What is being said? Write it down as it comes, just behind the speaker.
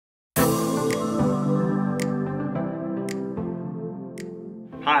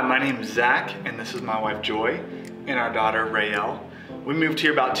Hi, my name is Zach, and this is my wife Joy, and our daughter Rael. We moved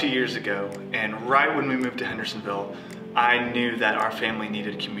here about 2 years ago, and right when we moved to Hendersonville, I knew that our family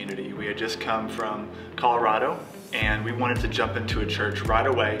needed community. We had just come from Colorado, and we wanted to jump into a church right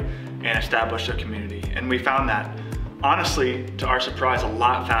away and establish a community. And we found that, honestly, to our surprise, a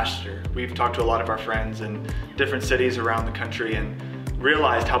lot faster. We've talked to a lot of our friends in different cities around the country and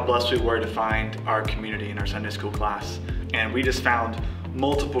realized how blessed we were to find our community in our Sunday school class. And we just found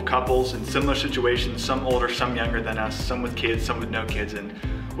multiple couples in similar situations, some older, some younger than us, some with kids, some with no kids, and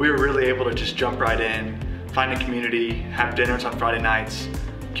we were really able to just jump right in, find a community, have dinners on Friday nights,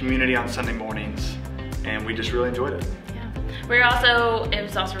 community on Sunday mornings, and we just really enjoyed it. It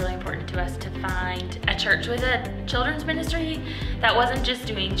was also really important to us to find a church with a children's ministry that wasn't just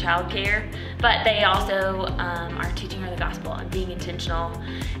doing childcare, but they also are teaching her the gospel and being intentional,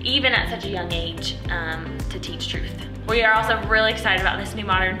 even at such a young age, to teach truth. We are also really excited about this new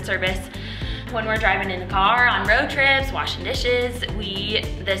modern service. When we're driving in the car, on road trips, washing dishes,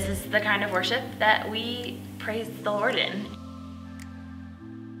 this is the kind of worship that we praise the Lord in.